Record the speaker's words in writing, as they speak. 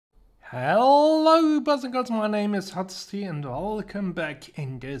Hello boys and girls, my name is Hudsti and welcome back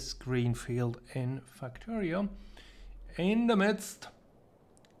in this green field in Factorio in the midst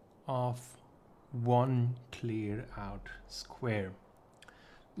of one clear out square.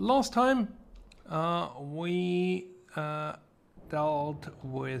 Last time we dealt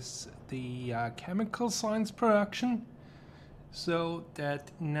with the chemical science production, so that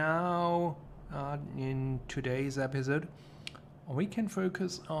now in today's episode we can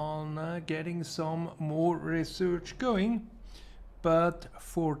focus on getting some more research going, but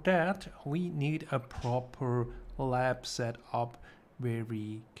for that we need a proper lab setup where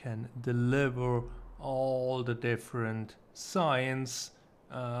we can deliver all the different science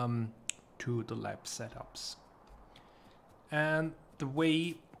to the lab setups. And the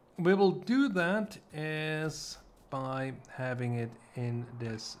way we will do that is by having it in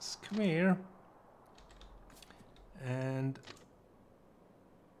this square, and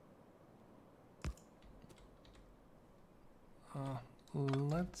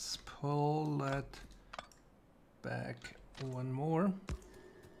let's pull that back one more.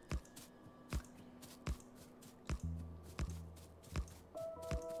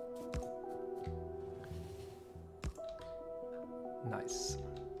 Nice.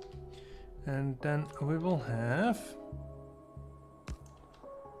 And then we will have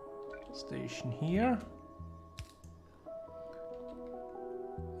station here.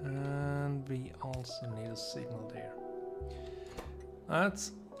 And we also need a signal there.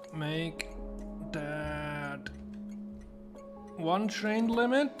 Let's make that one train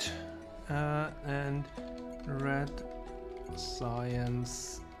limit and red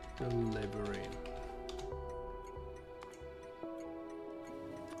science delivery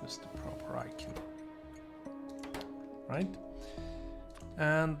with the proper icon, right?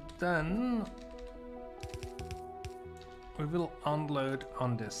 And then we will unload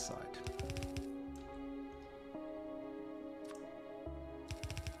on this side.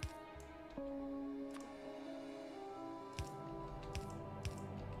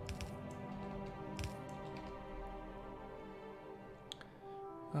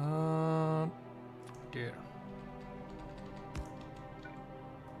 There.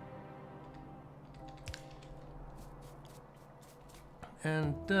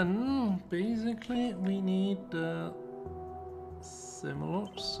 And then basically we need the similar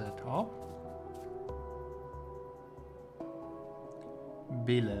setup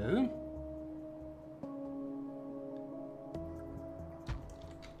below.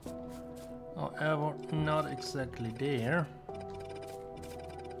 However, not exactly there.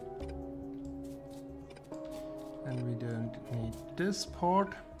 And we don't need this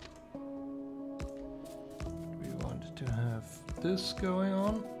part. We want to have this going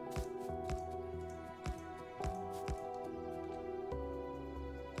on.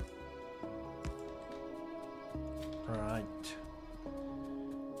 Right.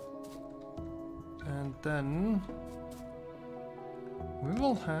 And then we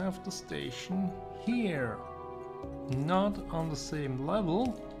will have the station here, not on the same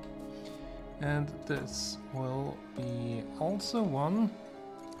level. And this will be also one,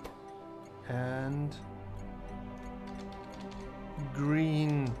 and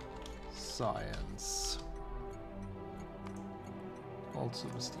green science, also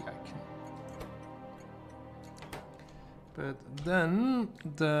with the icon. But then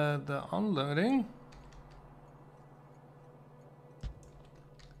the unloading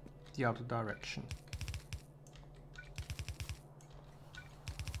the other direction.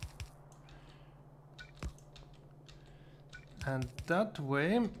 And that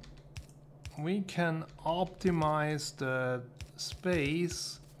way we can optimize the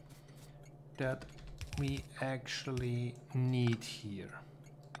space that we actually need here.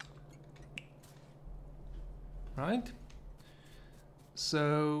 Right?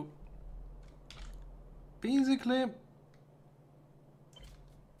 So basically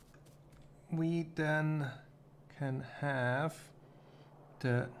we then can have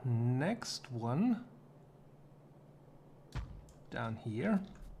the next one down here.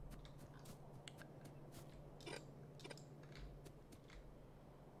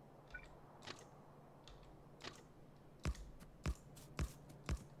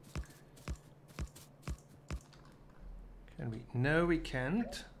 Can we? No, we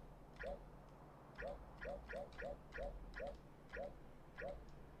can't.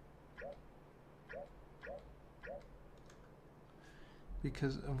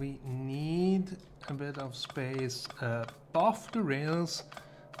 Because we need a bit of space above the rails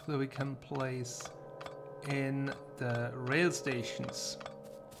so we can place in the rail stations.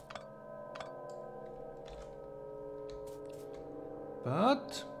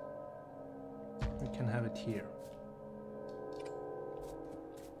 But we can have it here.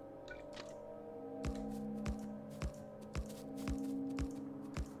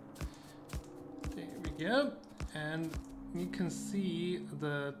 There we go. And you can see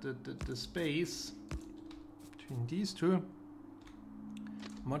the space between these two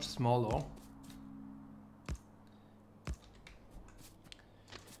much smaller.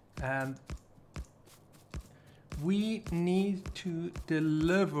 And we need to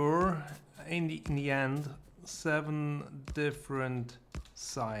deliver in the end 7 different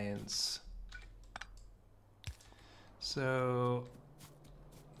science. So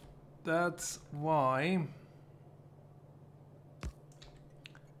that's why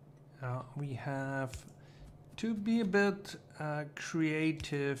we have to be a bit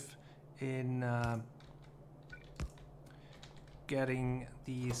creative in getting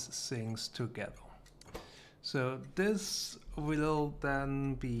these things together. So this will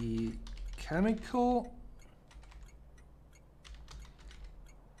then be chemical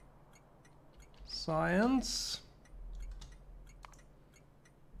science,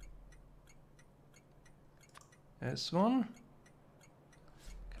 this one,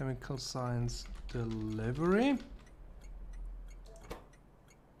 chemical science delivery,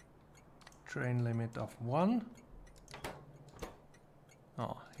 train limit of 1.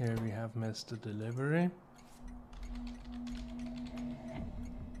 Oh, here we have missed the delivery.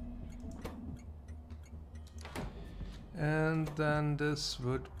 And then this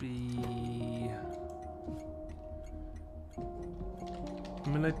would be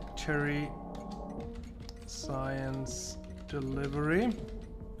military science delivery.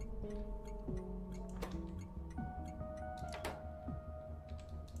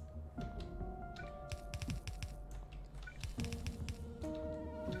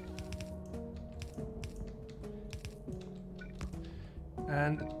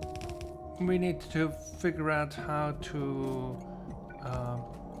 And we need to figure out how to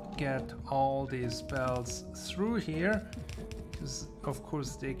get all these spells through here, because of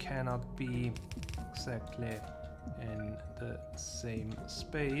course they cannot be exactly in the same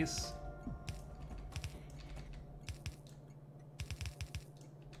space.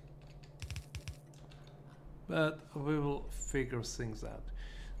 But we will figure things out.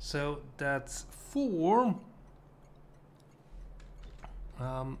 So that's 4.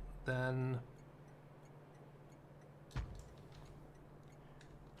 Then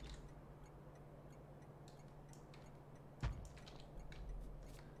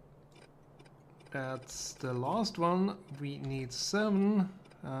that's the last one. We need 7,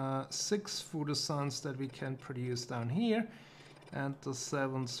 6 for the science that we can produce down here, and the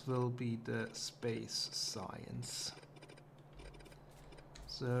 7th will be the space science.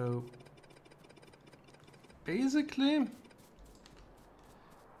 So basically,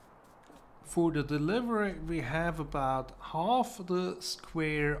 for the delivery, we have about half the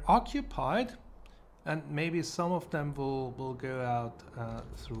square occupied, and maybe some of them will go out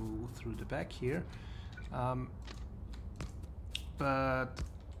through the back here. But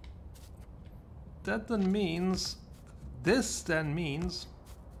that then means, this then means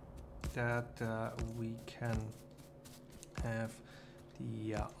that we can have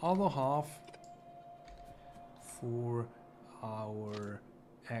the other half for our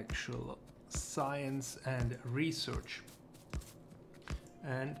actual science and research.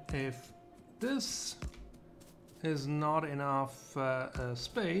 And if this is not enough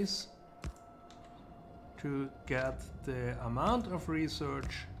space to get the amount of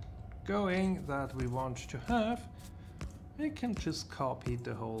research going that we want to have, we can just copy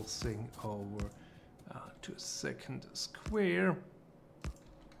the whole thing over to a second square,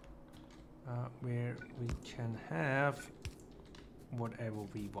 where we can have whatever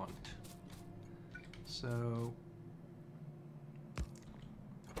we want. So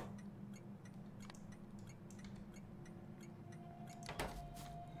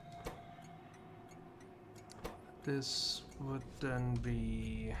this would then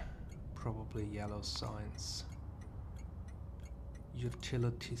be probably yellow science,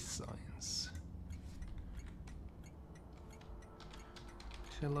 utility science,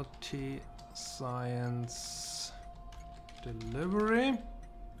 utility science delivery.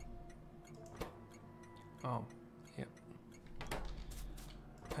 Oh, yeah.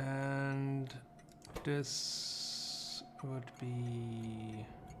 And this would be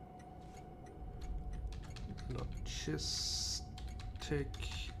logistic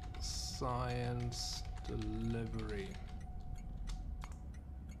science delivery.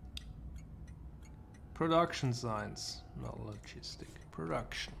 Production science, not logistic,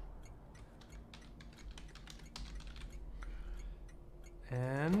 production.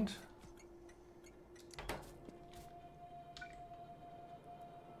 And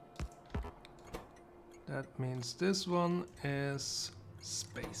That means this one is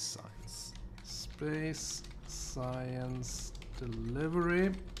space science. Space science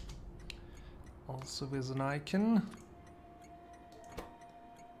delivery. Also with an icon.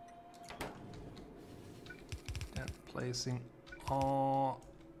 And placing all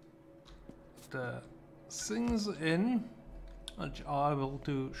the things in, which I will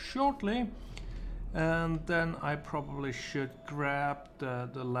do shortly. And then I probably should grab the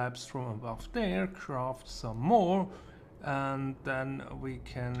labs from above there, craft some more, and then we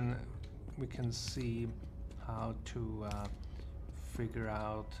can see how to figure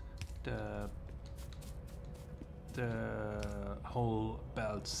out the whole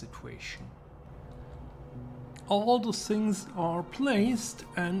belt situation. All the things are placed,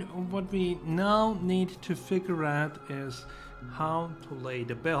 and what we now need to figure out is how to lay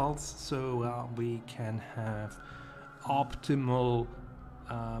the belts so we can have optimal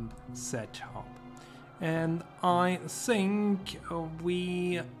setup. And I think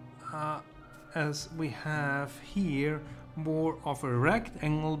we, as we have here more of a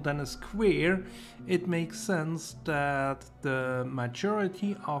rectangle than a square, it makes sense that the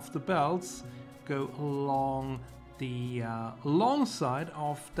majority of the belts go along the long side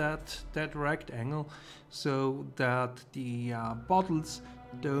of that rectangle, so that the bottles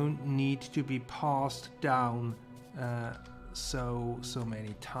don't need to be passed down so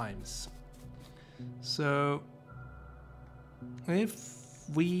many times. So if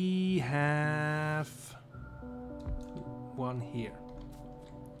we have one here,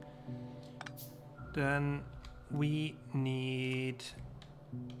 then we need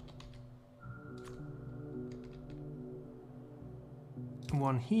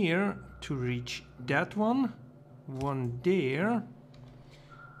one here to reach that one there,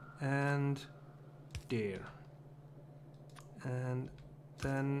 and there. And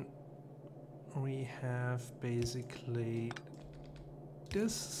then we have basically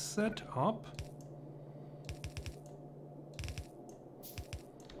this set up.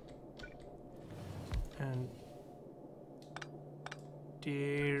 And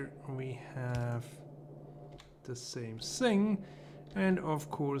there we have the same thing. And of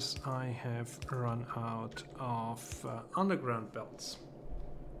course I have run out of underground belts.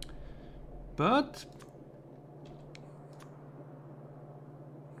 But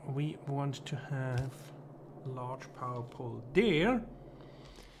we want to have a large power pole there.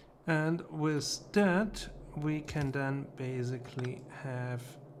 And with that we can then basically have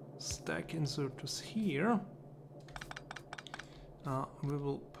stack inserters here. We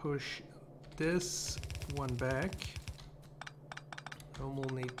will push this one back. And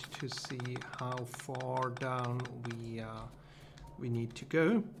we'll need to see how far down we need to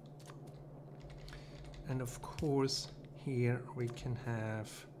go. And of course here we can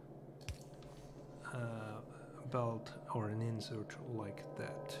have a belt or an insert like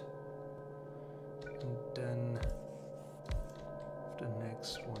that. And then the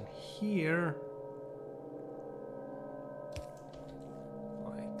next one here,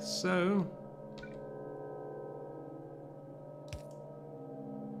 like so.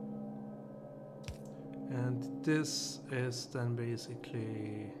 And this is then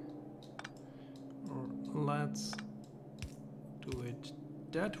basically, or let's do it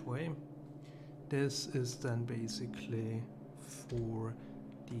that way. This is then basically for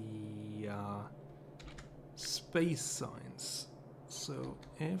the space science. So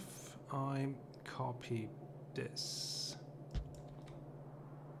if I copy this,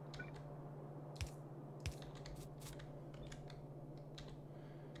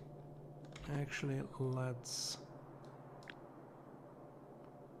 actually let's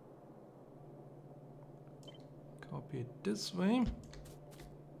copy it this way,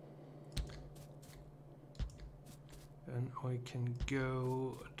 and I can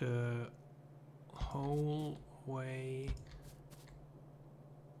go the whole way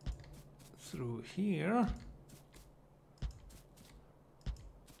through here.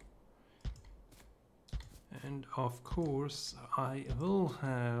 And of course I will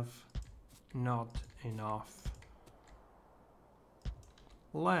have not enough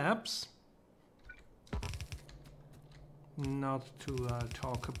labs, not to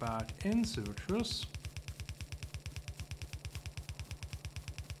talk about inserters.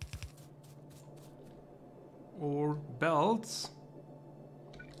 Or belts.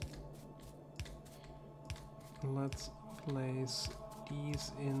 Let's place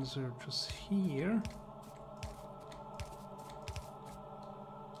these inserters here.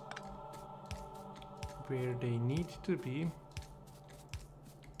 Where they need to be.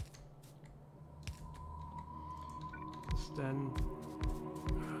 Then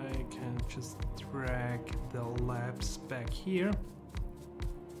I can just drag the labs back here.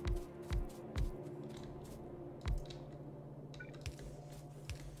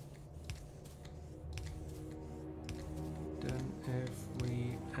 Then if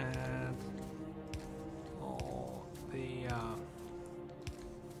we add all the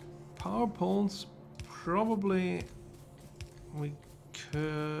power poles, probably we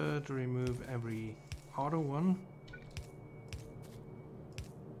could remove every other one.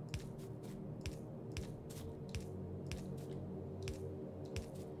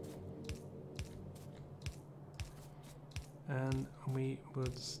 And we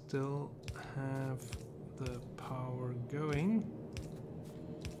would still have the power going.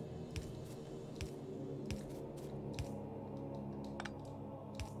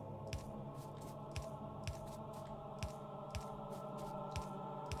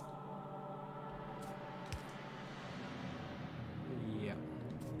 Yeah.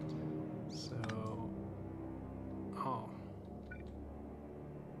 So, oh.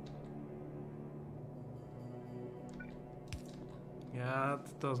 Yeah,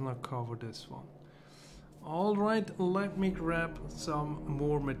 it does not cover this one. Alright, let me grab some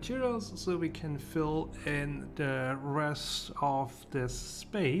more materials so we can fill in the rest of this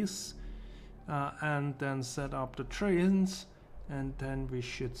space and then set up the trains, and then we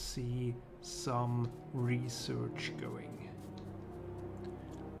should see some research going.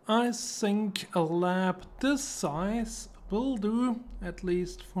 I think a lab this size will do, at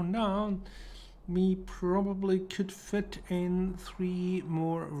least for now. We probably could fit in 3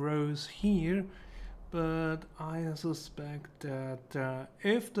 more rows here, but I suspect that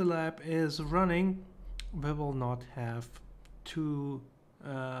if the lab is running, we will not have too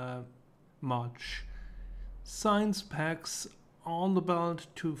much science packs on the belt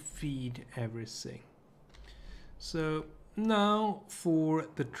to feed everything. So now for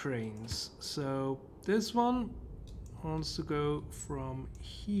the trains. So this one wants to go from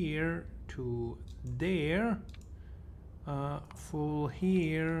here to there, full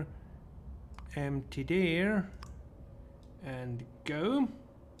here, empty there, and go.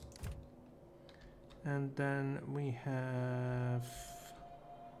 And then we have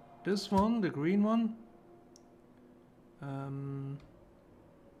this one, the green one,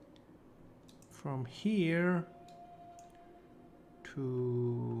 from here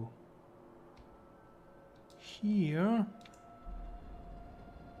to here,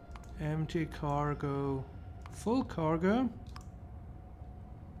 empty cargo, full cargo,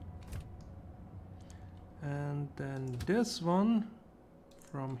 and then this one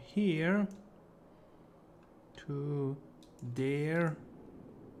from here to there,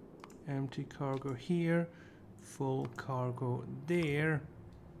 empty cargo here, full cargo there,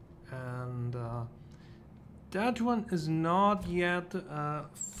 and that one is not yet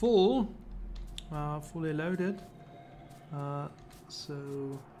fully loaded,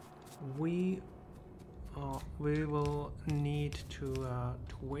 so we will need to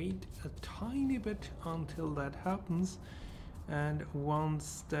wait a tiny bit until that happens, and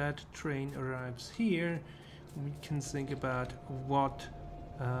once that train arrives here, we can think about what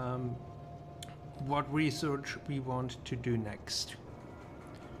research we want to do next.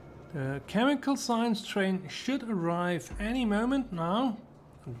 The chemical science train should arrive any moment now.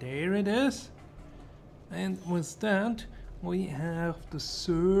 There it is. And with that, we have the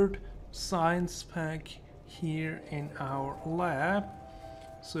 3rd science pack here in our lab.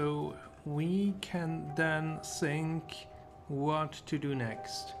 So we can then think what to do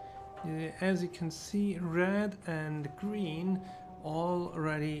next. As you can see, red and green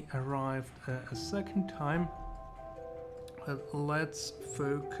already arrived a second time. But let's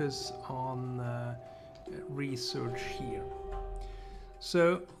focus on research here.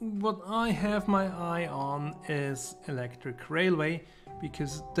 So what I have my eye on is electric railway,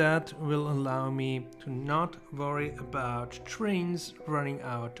 because that will allow me to not worry about trains running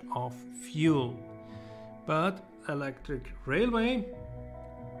out of fuel. But electric railway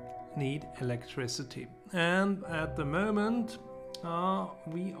need electricity, and at the moment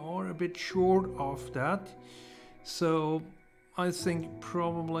we are a bit short of that. So I think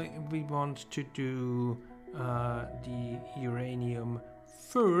probably we want to do the uranium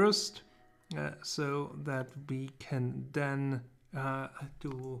first, so that we can then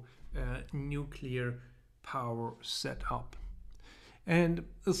do nuclear power setup. And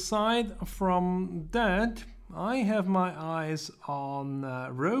aside from that, I have my eyes on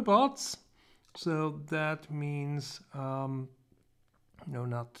robots. So that means no,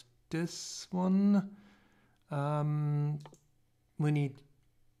 not this one. We need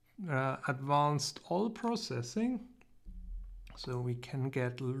advanced oil processing, so we can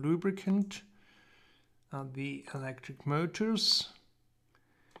get lubricant, the electric motors,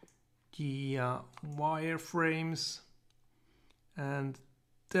 the wireframes, and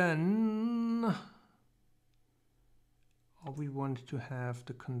then we want to have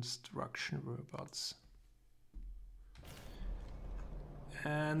the construction robots.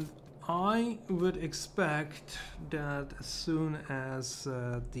 And I would expect that as soon as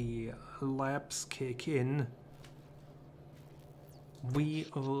the labs kick in, we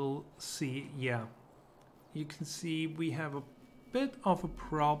will see, yeah, you can see we have a bit of a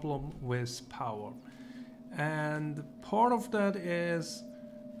problem with power. And part of that is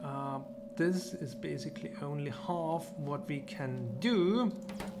this is basically only half what we can do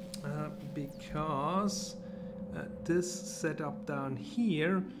because this setup down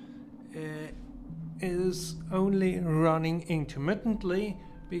here is only running intermittently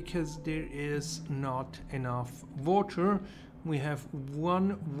because there is not enough water. We have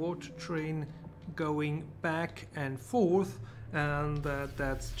one water train going back and forth, and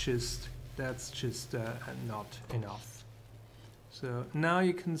that's just not enough. So now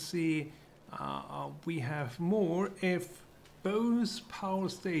you can see we have more. If both power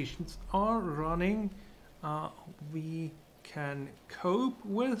stations are running, we can cope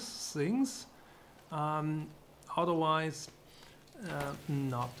with things, otherwise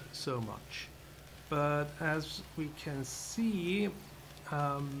not so much. But as we can see,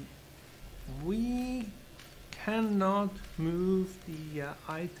 we cannot move the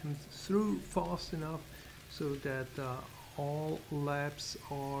items through fast enough so that all labs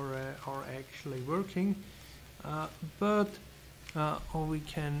are actually working, but we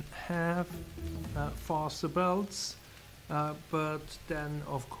can have faster belts, but then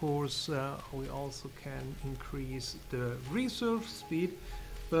of course we also can increase the research speed,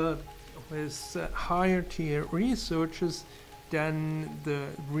 but with higher tier researchers, then the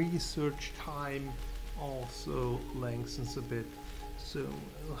research time also lengthens a bit. So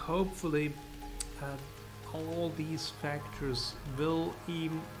hopefully all these factors will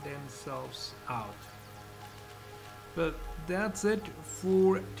even themselves out. But that's it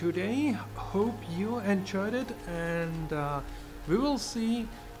for today. Hope you enjoyed it, and we will see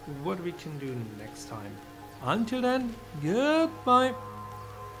what we can do next time. Until then, goodbye.